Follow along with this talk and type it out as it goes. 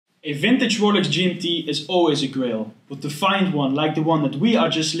A vintage Rolex GMT is always a grail, but to find one like the one that we are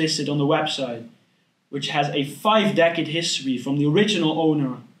just listed on the website, which has a 5-decade history from the original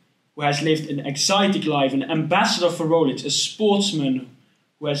owner, who has lived an exciting life, an ambassador for Rolex, a sportsman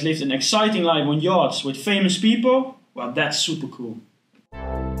who has lived an exciting life on yachts with famous people, well, that's super cool.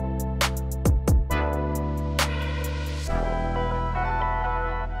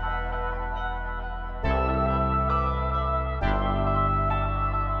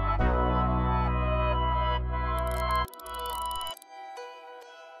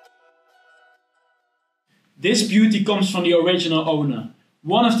 This beauty comes from the original owner,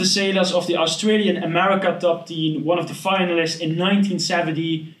 one of the sailors of the Australian America top team, one of the finalists in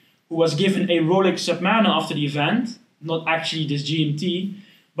 1970, who was given a Rolex Submariner after the event, not actually this GMT,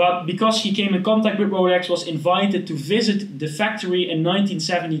 but because he came in contact with Rolex, was invited to visit the factory in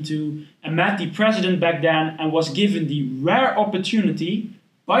 1972 and met the president back then, and was given the rare opportunity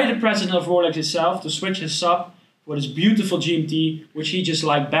by the president of Rolex itself to switch his sub for this beautiful GMT, which he just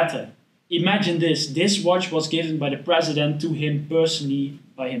liked better. Imagine this watch was given by the president to him personally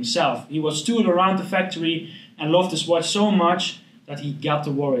by himself. He was toured around the factory and loved this watch so much that he got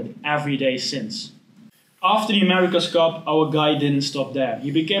to wear it every day since. After the America's Cup, our guy didn't stop there.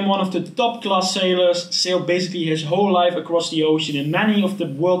 He became one of the top class sailors, sailed basically his whole life across the ocean in many of the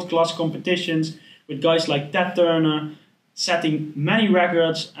world class competitions with guys like Ted Turner, setting many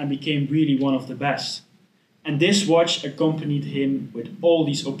records and became really one of the best. And this watch accompanied him with all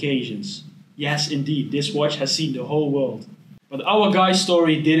these occasions. Yes, indeed, this watch has seen the whole world. But our guy's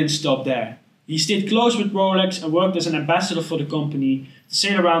story didn't stop there. He stayed close with Rolex and worked as an ambassador for the company to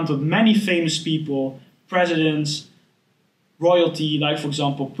sail around with many famous people, presidents, royalty, like for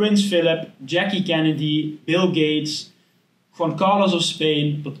example Prince Philip, Jackie Kennedy, Bill Gates, Juan Carlos of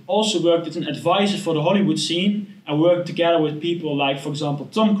Spain, but also worked as an advisor for the Hollywood scene and worked together with people like for example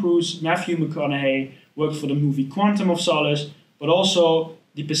Tom Cruise, Matthew McConaughey, worked for the movie Quantum of Solace, but also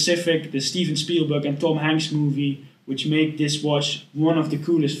the Pacific, the Steven Spielberg and Tom Hanks movie, which make this watch one of the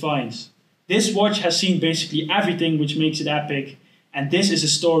coolest finds. This watch has seen basically everything which makes it epic, and this is a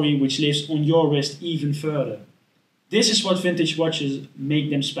story which lives on your wrist even further. This is what vintage watches make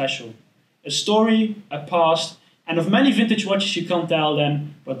them special. A story, a past, and of many vintage watches you can't tell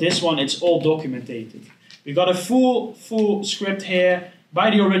them, but this one it's all documented. We got a full script here by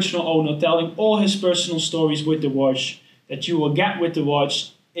the original owner telling all his personal stories with the watch that you will get with the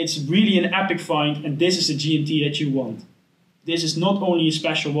watch. It's really an epic find, and this is the GMT that you want. This is not only a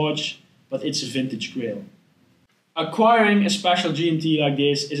special watch, but it's a vintage grail. Acquiring a special GMT like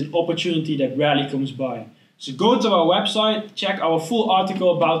this is an opportunity that rarely comes by. So go to our website, check our full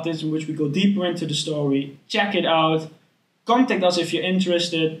article about this in which we go deeper into the story, check it out, contact us if you're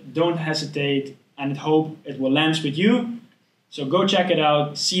interested, don't hesitate, and hope it will land with you. So go check it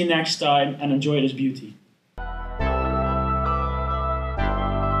out, see you next time, and enjoy this beauty.